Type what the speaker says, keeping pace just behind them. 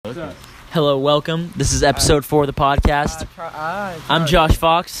Okay. Hello, welcome. This is episode 4 of the podcast. I'm Josh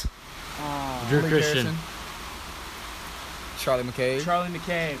Fox. Drew Christian. Charlie McCabe. Charlie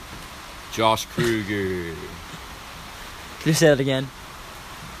McCabe. Josh Kruger. Can you say that again?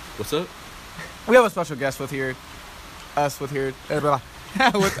 What's up? We have a special guest with us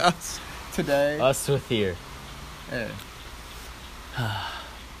today. Us with here. Yeah.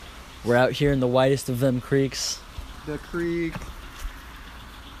 We're out here in the whitest of them creeks. The creek.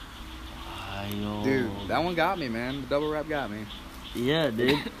 Dude, that one got me, man. The double rap got me. Yeah,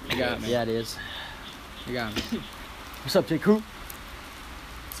 dude. You got me. Yeah, it is. You got me. What's up, J. Crew?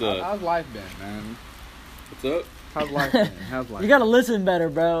 What's up? How's life been, man? What's up? How's life been? How's life? You gotta listen better,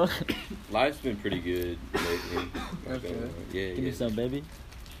 bro. Life's been pretty good lately. That's good. Yeah, Give me some, baby.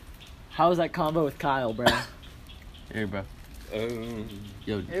 How was that combo with Kyle, bro? Here, bro. Yo,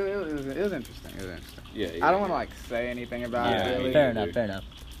 It was interesting. It was interesting. yeah. I don't want to like say anything about Yeah, it. Really. Fair enough.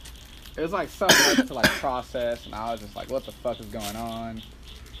 It was like so much to like process, and I was just like, "What the fuck is going on?"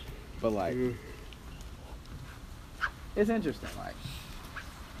 But like, it's interesting. Like,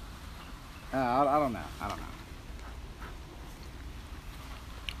 I don't know.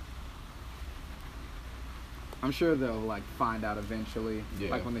 I'm sure they'll like find out eventually.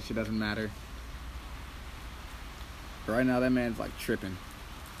 Yeah. Like when this shit doesn't matter. But right now, that man's like tripping.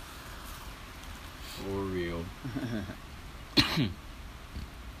 For real.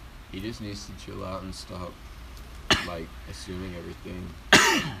 He just needs to chill out and stop, like, assuming everything.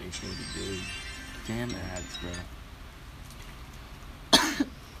 Things gonna be good. Damn ads, bro.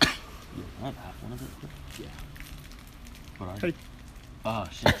 You want half one of it? Yeah. What are Hey. Oh,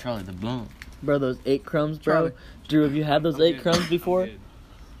 shit, Charlie, the blunt. Bro, those 8 crumbs, bro. Charlie. Drew, have you had those 8 crumbs before?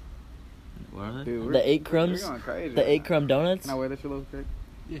 What are they? Dude, The 8 crumbs? We're going crazy. The 8 crumb donuts? Can I wear this your little quick?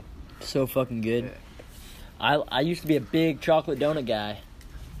 So fucking good. Yeah. I used to be a big chocolate donut guy.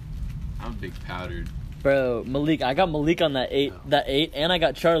 I'm a big powdered. Bro, Malik, I got Malik on that 8, and I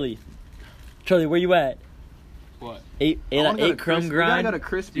got Charlie. Charlie, where you at? What? 8 crumb grind. We gotta go to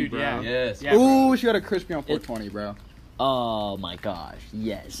Crispy, Dude, bro. yeah. Yes. Yeah. Ooh, she got a Crispy on 420, bro. Oh my gosh,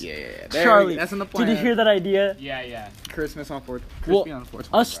 yes. Yeah. Charlie, That's in the plan. did you hear that idea? Yeah. Christmas on 420. Well, Crispy on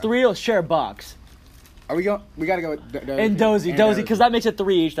 420. Us bro. 3 will share a box. Are we going? We gotta go with Dozy. And Dozy, because that makes it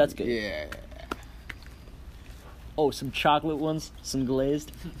 3 each. That's good. Yeah. Oh, some chocolate ones, some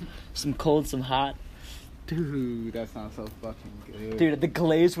glazed, some cold, some hot. Dude, that sounds so fucking good. Dude, the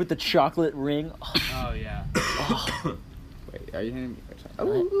glazed with the chocolate ring. Oh, Oh yeah. Wait, are you handing me?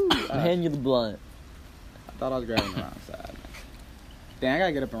 I'm handing you the blunt. I thought I was grabbing the wrong side. Dang, I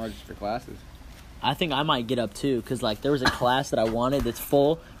gotta get up and register for classes. I think I might get up too, because like there was a class that I wanted that's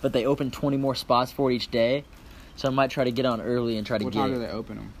full, but they opened 20 more spots for it each day. So I might try to get on early and try to What get time do it. they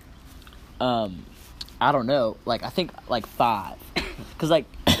open them? I don't know. Like, I think, like, 5. Because, like,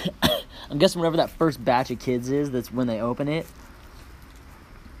 I'm guessing whenever that first batch of kids is, that's when they open it.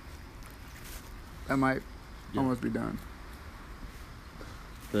 That might almost be done.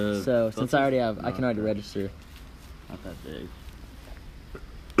 So, since I already have, I can already register. Not that big.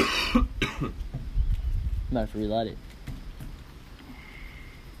 Might have to relight it.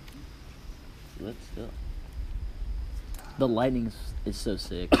 Let's go. The lighting is so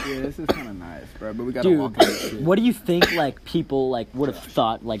sick. Yeah, this is kind of nice, bro. But we gotta Dude, walk in this shit. what do you think, like, people, like, would have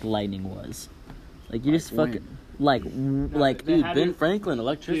thought, like, lightning was? Like, you just when? fucking, like, they Dude, had Ben to- Franklin,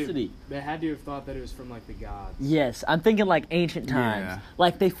 electricity. Dude, they had to have thought that it was from like the gods. yes, I'm thinking, like, ancient times. Yeah.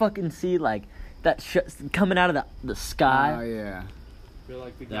 Like, they fucking see, like, that coming out of the sky. Oh yeah. They're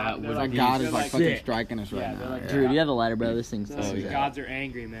like the That gods. was Like God they're is like fucking sick. striking us right Yeah, now. they're like- yeah. Dude, you have the lighter, bro. This thing's... They're like, the yeah. gods are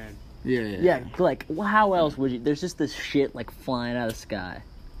angry, man. Yeah. Yeah, like, well, how else would you... There's just this shit, like, flying out of the sky.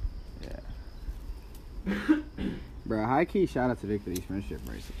 Bro, high key shout out to Vic for these friendship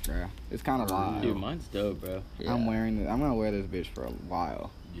bracelets, bro. It's kind of live. Dude, mine's dope, bro. Yeah. I'm wearing it. I'm gonna wear this bitch for a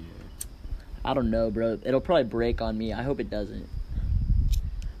while. Yeah. I don't know, bro. It'll probably break on me. I hope it doesn't.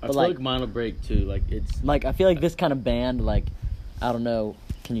 I But, feel like- like mine will break too. Like it's Like, I feel like this kind of band, like, I don't know.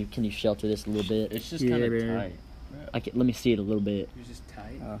 Can you shelter this a little bit? it's just Yeah, kind of man. tight. Let me see it a little bit. You're just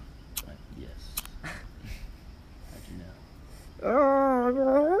tight. Like, yes. How'd you know?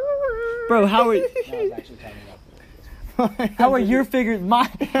 Bro, how are I was actually talking about this. how are your figures? Mine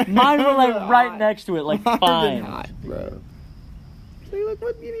were like right next to it, like Mine are fine. hot, bro. See, look,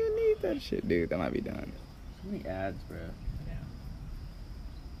 what you didn't even need that shit, dude. That might be done. So many ads, bro.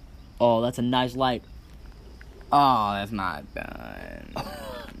 Oh, that's a nice light. Oh, that's not done.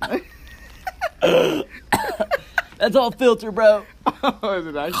 That's all filter, bro. Oh, is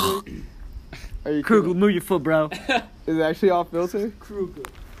it actually? Are you Krugel, move your foot, bro. Is it actually all filter? Kruger.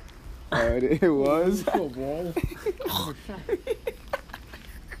 Oh, it was.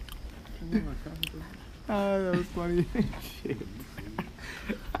 That was funny.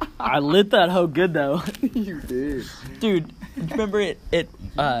 I lit that hoe good though. You did. Dude, remember it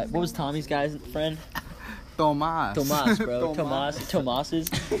what was Tommy's guy's friend? Tomas, bro. Tomas's.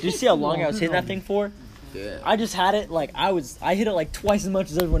 Did you see how long I was hitting that thing for? Yeah. I just had it like I hit it like twice as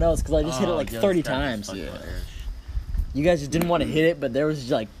much as everyone else because I just hit it like 30 times. Yeah. You guys just didn't want to hit it, but there was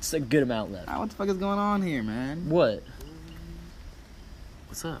just like a good amount left. What the fuck is going on here, man? What?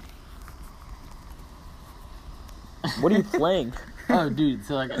 What's up? What are you playing? Oh, dude.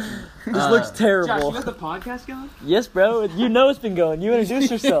 So like, This looks Josh, terrible. you got the podcast going? Yes, bro. You know it's been going. You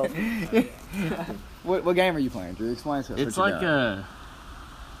introduce yourself. What game are you playing, Drew? Explain to us. it's what like you got.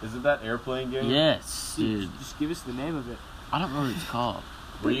 Is it that airplane game? Yes, dude. Just give us the name of it. I don't know what it's called.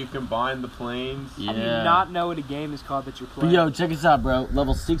 Where you combine the planes. Yeah. I do not know what a game is called that you're But playing. yo, check us out, bro.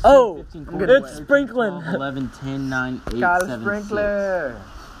 Level 16, Oh, 15, it's 14, sprinkling. 12, 11, 10, 9, 8, Got a 7, sprinkler.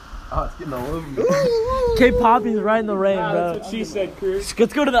 Oh, it's getting all over me. K Poppy's right in the rain, That's bro. what she said, Chris.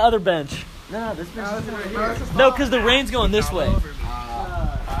 Let's go to the other bench. No, this bitch is No, because the rain's going this way.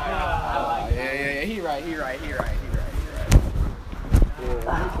 Yeah. He right. Yeah,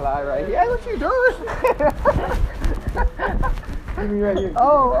 he fly right here. Hey, what you doing? Give me right here.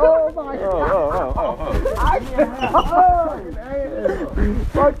 Oh my God.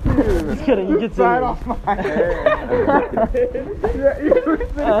 Fuck you. Just kidding, you get Right to off my head. Yeah, you were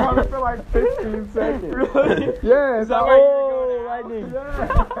sitting on it for like 15 seconds. Really? Yeah. Is that Oh, lightning.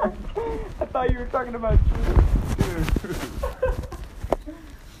 I thought you were talking about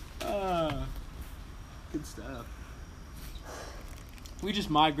Good stuff. We just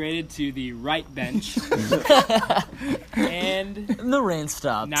migrated to the right bench. And And the rain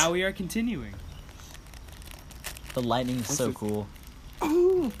stopped. now we are continuing. The lightning is so cool.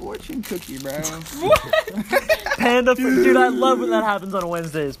 Ooh, fortune cookie, bro. Panda, dude, I love when that happens on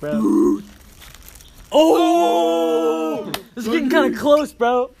Wednesdays, bro. Oh! This is getting kind of close,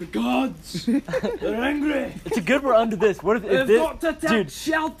 bro. The gods, they're angry. It's a good we're under this. What if They've this, got to take dude?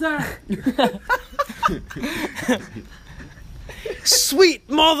 shelter. Sweet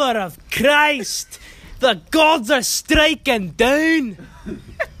mother of Christ, the gods are striking down.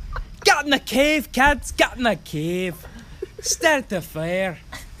 Get in the cave, kids. Get in the cave. Start the fire.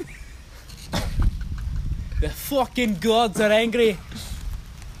 The fucking gods are angry.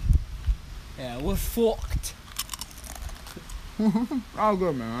 Yeah, we're fucked. All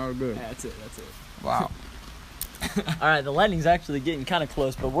good, man. All good. Yeah, that's it. Wow. All right, the lightning's actually getting kind of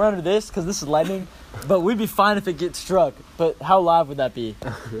close, but we're under this because this is lightning. But we'd be fine if it gets struck. But how live would that be?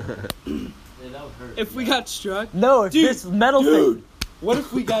 If we got struck, No, if Dude, this metal thing. what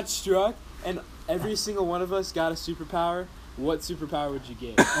if we got struck and every single one of us got a superpower? What superpower would you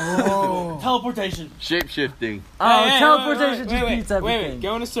get? Oh. Teleportation. Shape-shifting. Oh, Hey, teleportation just wait, beats everything. Wait,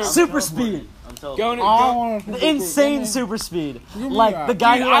 go in a circle. Super speed. Go in a, I go, want to Insane super speed. me Like that. the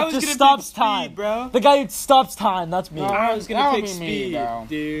guy Dude, who I like was just gonna stops pick time. speed, bro. The guy who stops time, that's me. No, I was That gonna would pick be me, speed, bro.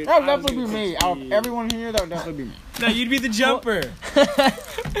 dude. That would I was definitely be gonna me. pick Out of speed. everyone here, that would definitely be me. No, you'd be the jumper.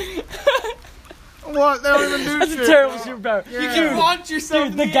 What? They don't even do That's a shit, terrible bro. superpower. Yeah. You can launch yourself.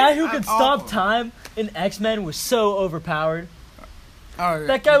 Dude, in the the guy air. who could That's stop awful. time in X-Men was so overpowered. Oh, yeah.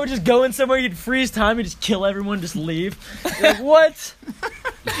 That guy would just go in somewhere, he'd freeze time, he'd just kill everyone, just leave. You're like, what?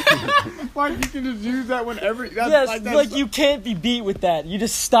 Like, you can just use that whenever. That's, Yes, that's like you can't be beat with that. You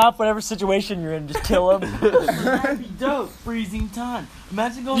just stop whatever situation you're in, just kill him. That'd be dope. Freezing time.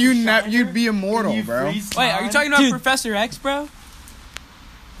 Imagine going to Shiner You'd be immortal, and you bro. freeze Wait, are you time. talking about Dude. Professor X, bro?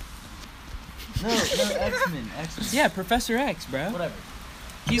 No, X-Men. X-Men. Yeah, Professor X, bro. Whatever.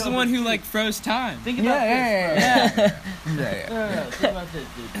 He's the one who like froze time. Think about Yeah, this. yeah. No, think about this,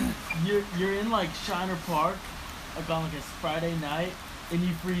 dude. You're in like Shiner Park, like on like a Friday night, and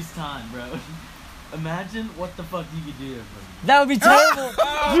you freeze time, bro. Imagine what the fuck you could do there for That would be terrible.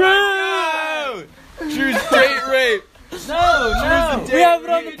 True date rape. No, We have it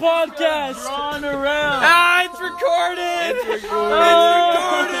on the podcast. Drawn around. Ah, it's recorded. It's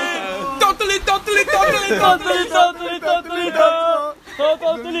recorded. Totally.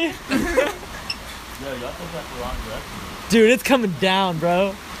 Totally. Yo, y'all took that the wrong direction. Dude, it's coming down,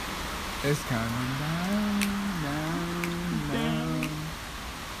 bro. It's coming down.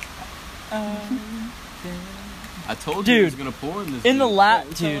 I told you it was Dude, gonna pour in this. In the dude. lap,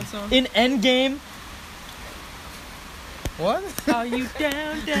 What's that dude. song? In Endgame, What? Are you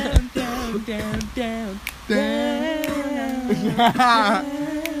down?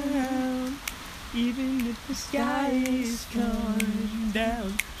 Even if the sky is coming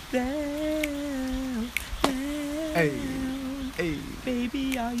down. Hey, hey.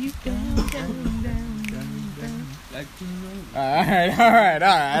 Baby, are you down? Like to know. Alright.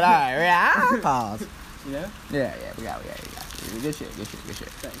 Yeah. Pause. Yeah? Yeah, we got. Good shit.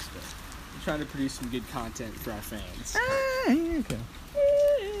 Thanks, bro. I'm trying to produce some good content for our fans. Okay.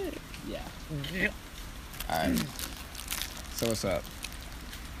 Yeah. Alright. So what's up?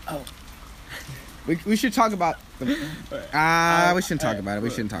 Oh. We should talk about the. We shouldn't talk about it. We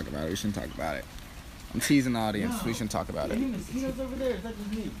shouldn't talk about it. I'm teasing the audience. We shouldn't talk about it. Mosquitoes over there. Is that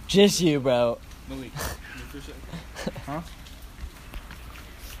just me? Just you, bro. Malik. Huh?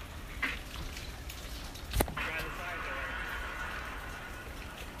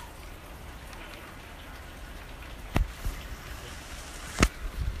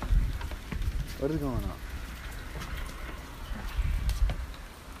 What is going on?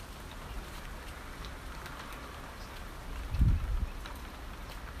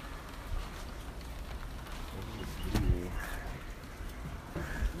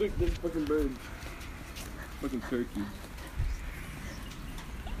 Look, there's fucking bird. Fucking turkey.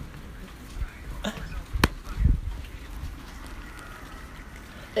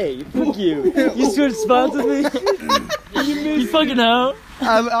 Hey, fuck you. You switched spots with me? You fucking hoe.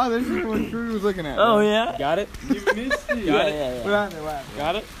 Oh, this is what Drew was looking at. Oh, yeah? Got it? You missed it. Yeah. What happened?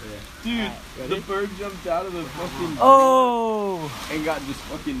 Got it? Dude, the bird jumped out of the fucking Oh! and got just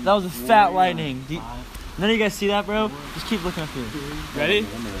fucking. That was a fat lightning. None of you guys see that, bro? Just keep looking up here. Ready? Wait,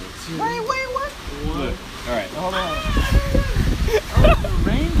 what? Look. Alright. Hold on.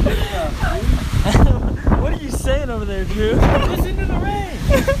 What are you saying over there, Drew? Listen to the rain.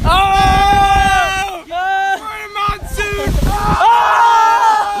 Oh! We're in a monsoon.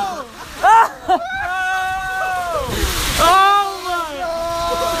 Oh my!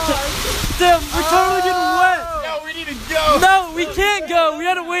 Damn, we're totally getting wet. No, we need to go. No, we can't go. We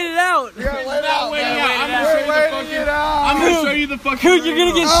gotta wait it out. We gotta let out. I'm gonna show you the fucking. Coog, you're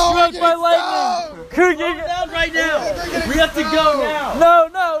gonna get Oh, struck we're by getting lightning. Coog, you're Down right now. We have to go now.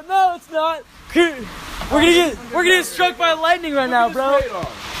 No, it's not. Coog, we're gonna get struck by lightning right now, bro.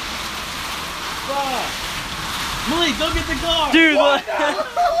 Malik, go get the car. Dude,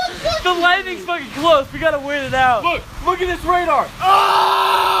 the lightning's fucking close. We gotta wait it out. Look at this radar.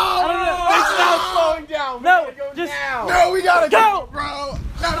 I don't know. It's not slowing down. No, just No, we gotta go. bro.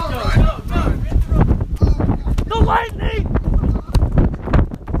 The lightning.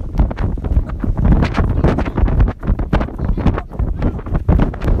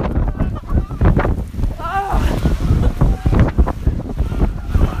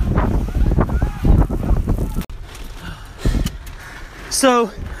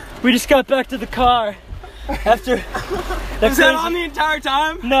 So, we just got back to the car after that. Was that on the entire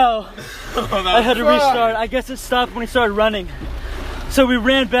time? No, I had to restart. I guess it stopped when he started running. So we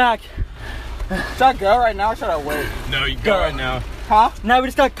ran back. Should I go right now or should I wait? No, you go right now. Huh? Now we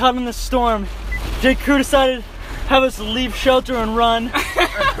just got caught in the storm. Jake Crew decided to have us leave shelter and run.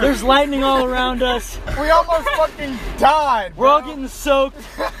 There's lightning all around us. We almost fucking died. We're all getting soaked.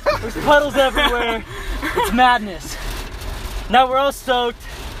 There's puddles everywhere. It's madness. Now we're all soaked.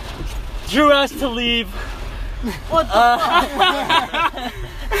 Drew asked to leave. What the fuck?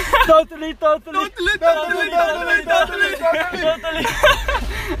 Totally.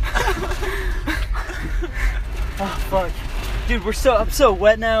 Oh fuck, dude, I'm so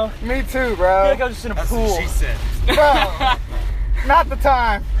wet now. Me too, I feel bro. like I was just in a pool. said. Bro, not the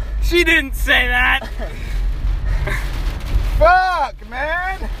time. She didn't say that. Fuck,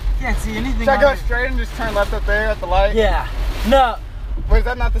 man. Can't see anything. Should I go on it. straight and just turn left up there at the light? Yeah. No. Wait, is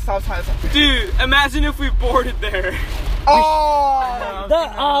that not the stop sign? Dude, imagine if we boarded there. Oh!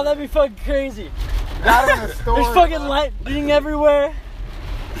 That'd be fucking crazy. Got him in the store. There's fucking lightning everywhere.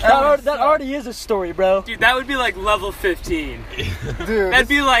 That already is a story, bro. Dude, that would be like level 15. Dude, That'd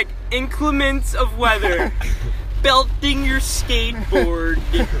be like inclements of weather. Belting your skateboard.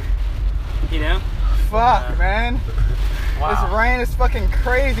 You know? fuck, man. Wow. This rain is fucking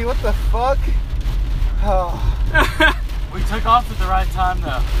crazy. What the fuck? Oh. We took off at the right time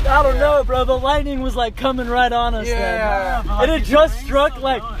though. I don't know, bro. The lightning was like coming right on us. Yeah. Then. And it just struck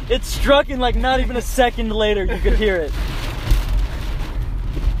it struck in like not even a second later. You could hear it.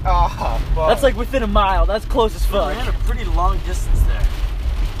 Oh, fuck. That's like within a mile. That's close as We fuck. had a pretty long distance there.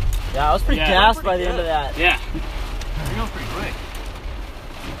 Yeah, I was pretty Yeah, gassed pretty by the end good. of that. Yeah. We're going pretty quick.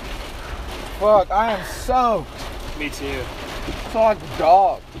 Fuck, I am soaked. Me too. So like a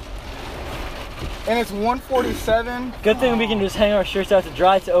dog. And it's 1:47. Good thing we can just hang our shirts out to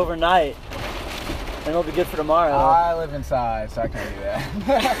dry to overnight, and it'll be good for tomorrow. I live inside, so I can't do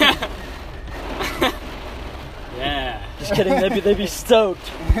that. Yeah. Just kidding. They'd be stoked.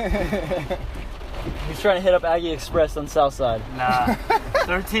 He's trying to hit up Aggie Express on Southside. Nah.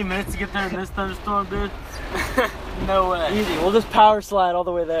 13 minutes to get there in this thunderstorm, dude. No way. Easy. We'll just power slide all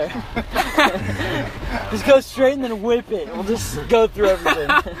the way there. Just go straight and then whip it. We'll just go through everything.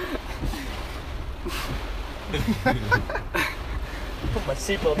 Put my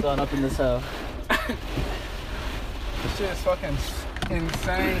seatbelt on up in this hoe. This shit is fucking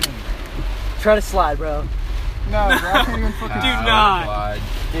insane. Try to slide, bro. No, bro, I can't even fucking. Do not. Slide.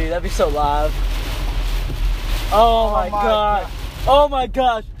 Dude, that'd be so live. Oh my god. Oh my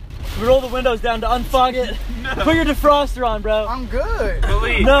gosh. Roll the windows down to unfog it. Put your defroster on, bro. I'm good.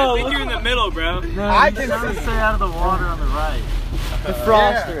 Malik, No, I think you're in the middle, bro. No, I you can just see. Stay out of the water on the right.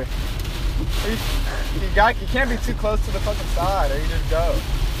 defroster. You can't be too close to the fucking side, or you just go.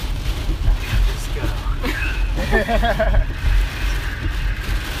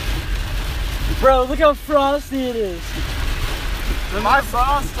 Bro, look how frosty it is. My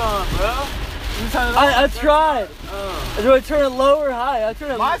Frost on, bro. You turn it I on. tried. Do I turn it low or high? I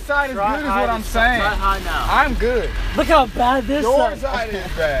turn it My low. side is Try good, is high what I'm to- saying. Try high now. I'm good. Look how bad this Your side. side is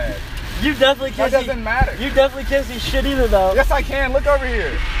bad. You definitely That can't see. doesn't matter. You definitely can't see shit either, though. Yes, I can. Look over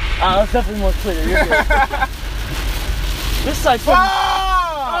here. That's definitely more clear. You're good. This side's fucking.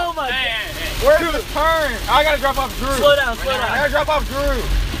 Oh! Oh my god. Where's the turn? I gotta drop off Drew. Slow down, slow I down. gotta drop off Drew.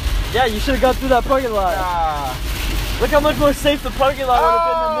 Yeah, you should have got through that parking lot. Look how much more safe the parking lot would have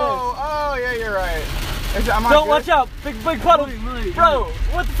been than Oh, yeah, you're right. Am I this. Don't good? watch out. Big puddle. Bro,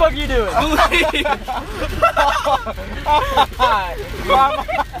 what the fuck are you doing?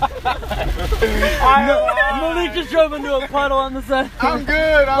 Malik just drove into a puddle on the side. I'm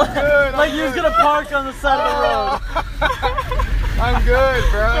good. I'm good. Like he was gonna park on the side of the road. I'm good,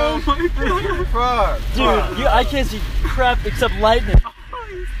 bro. Oh my god. Fuck. Dude, I can't see crap except lightning.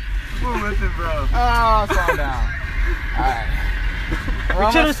 We're with it, bro. Oh, calm down. Alright. We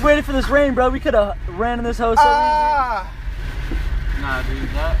should have just waited for this rain, bro. We could have ran in this hose so Ah! Nah, dude,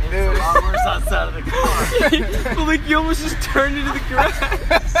 that is Dude. a lot worse outside of the car. Malik, you almost just turned into the grass.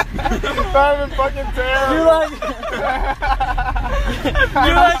 That would fucking easy. terrible.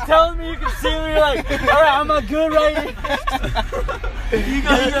 You're like telling me you can see me. You're like, all right, I'm not good right here. You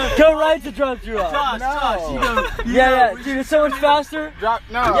Go right to drop you off. Josh, you go. Yeah, dude, it's so much faster. Drop.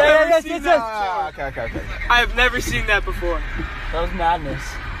 No. Yes. Okay. I have never seen that before. That was madness.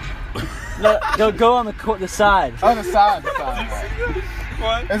 No, go on the side. On the side.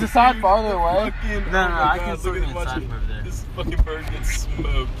 What? Is the side farther away? No, I can still get inside from over there. This fucking bird gets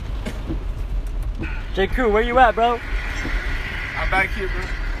smoked. J. Crew, where you at, bro? I'm back here, bro.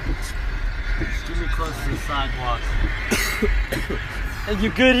 Just get me close to the sidewalk. Are you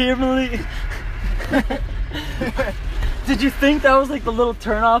good here, Malik? Did you think that was like the little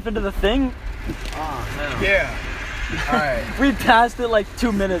turn off into the thing? Oh, hell. Yeah. Alright. We passed it like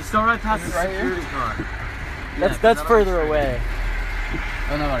 2 minutes. Go right past the Right here? security car. That's further away.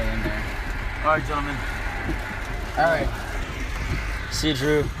 Oh, nobody in there. Alright, gentlemen. Alright. See you,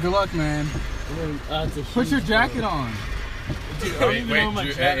 Drew. Good luck, man. It's a Put your jacket on. Dude, I don't even know what my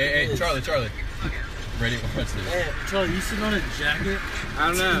jacket hey, is. Charlie. Ready? Watch this. Hey, Charlie, you sitting on a jacket? I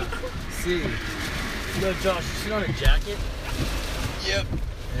don't know. See. Yo, Josh, you sitting on a jacket? Yep.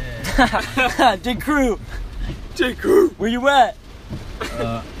 J. Crew, J. Crew. where you at?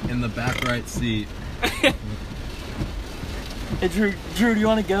 In the back right seat. Hey, Drew, do you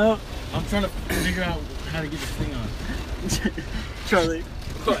want to go? I'm trying to figure out how to get this thing on. Charlie.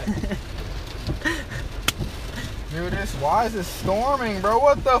 Dude, why is it storming, bro?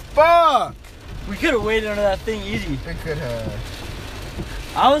 What the fuck? We could have waited under that thing easy. We could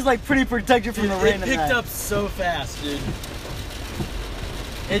have. I was like pretty protected from the rain It picked tonight. up so fast, dude.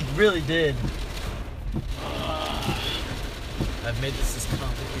 It really did. I've made this as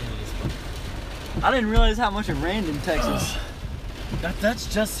complicated as fuck. I didn't realize how much it rained in Texas.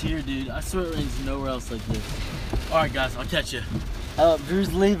 That's just here, dude. I swear it rains nowhere else like this. Alright, guys, I'll catch you.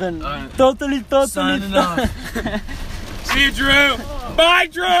 Drew's leaving. Alright. Totally. Signing off. See you, Drew. Bye,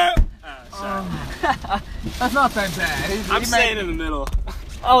 Drew. That's not that bad. I'm staying in the middle.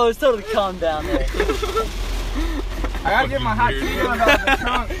 Oh, it's totally calmed down there. I gotta get my hot Cheetos out of the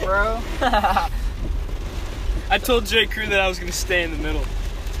trunk, bro. I told J. Crew that I was gonna stay in the middle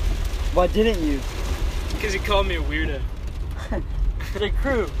Why didn't you? because he called me a weirdo. J.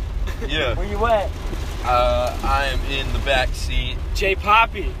 Crew, Yeah. where you at? I am in the back seat. J.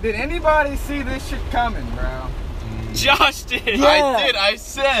 Poppy. Did anybody see this shit coming, bro? Josh did. Yeah. I did. I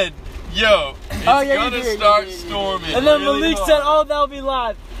said, yo, it's Oh, yeah, you gonna did, start you did. storming. And then really Malik hard. said, "Oh, that'll be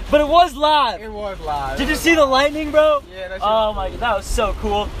live," but it was live. It was live. Did you see the lightning, bro? Yeah, that shit Oh was my god, that was so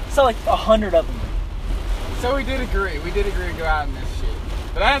cool. Saw like 100 of them. So we did agree. We did agree to go out in this shit.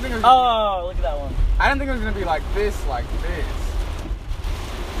 But I didn't think it was. Oh, look at that one. I didn't think it was gonna be like this,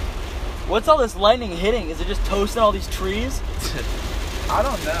 What's all this lightning hitting? Is it just toasting all these trees? I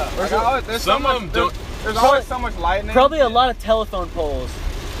don't know. Or is Like, there's Some so of much, them don't. There's always so much lightning. Probably a lot of telephone poles.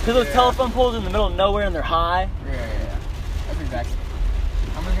 Because those Yeah. telephone poles are in the middle of nowhere and they're high. Yeah. That's exactly.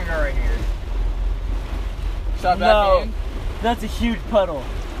 I'm just gonna go right here. Shot back No, in. that's a huge puddle.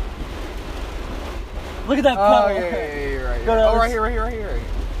 Look at that Oh puddle. yeah, you're right. Go to Oh, other right s- here, right here, right here. Right here.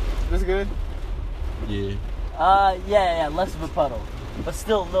 This is good. Yeah. Yeah, less of a puddle. But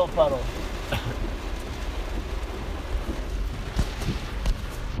still a little puddle.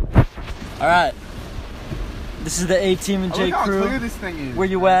 Alright. This is the A Team and Oh, J look how clear crew. this thing is. Where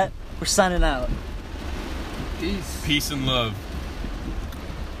you at? We're signing out. Peace. Peace and love.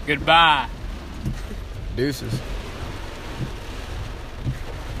 Goodbye. Deuces.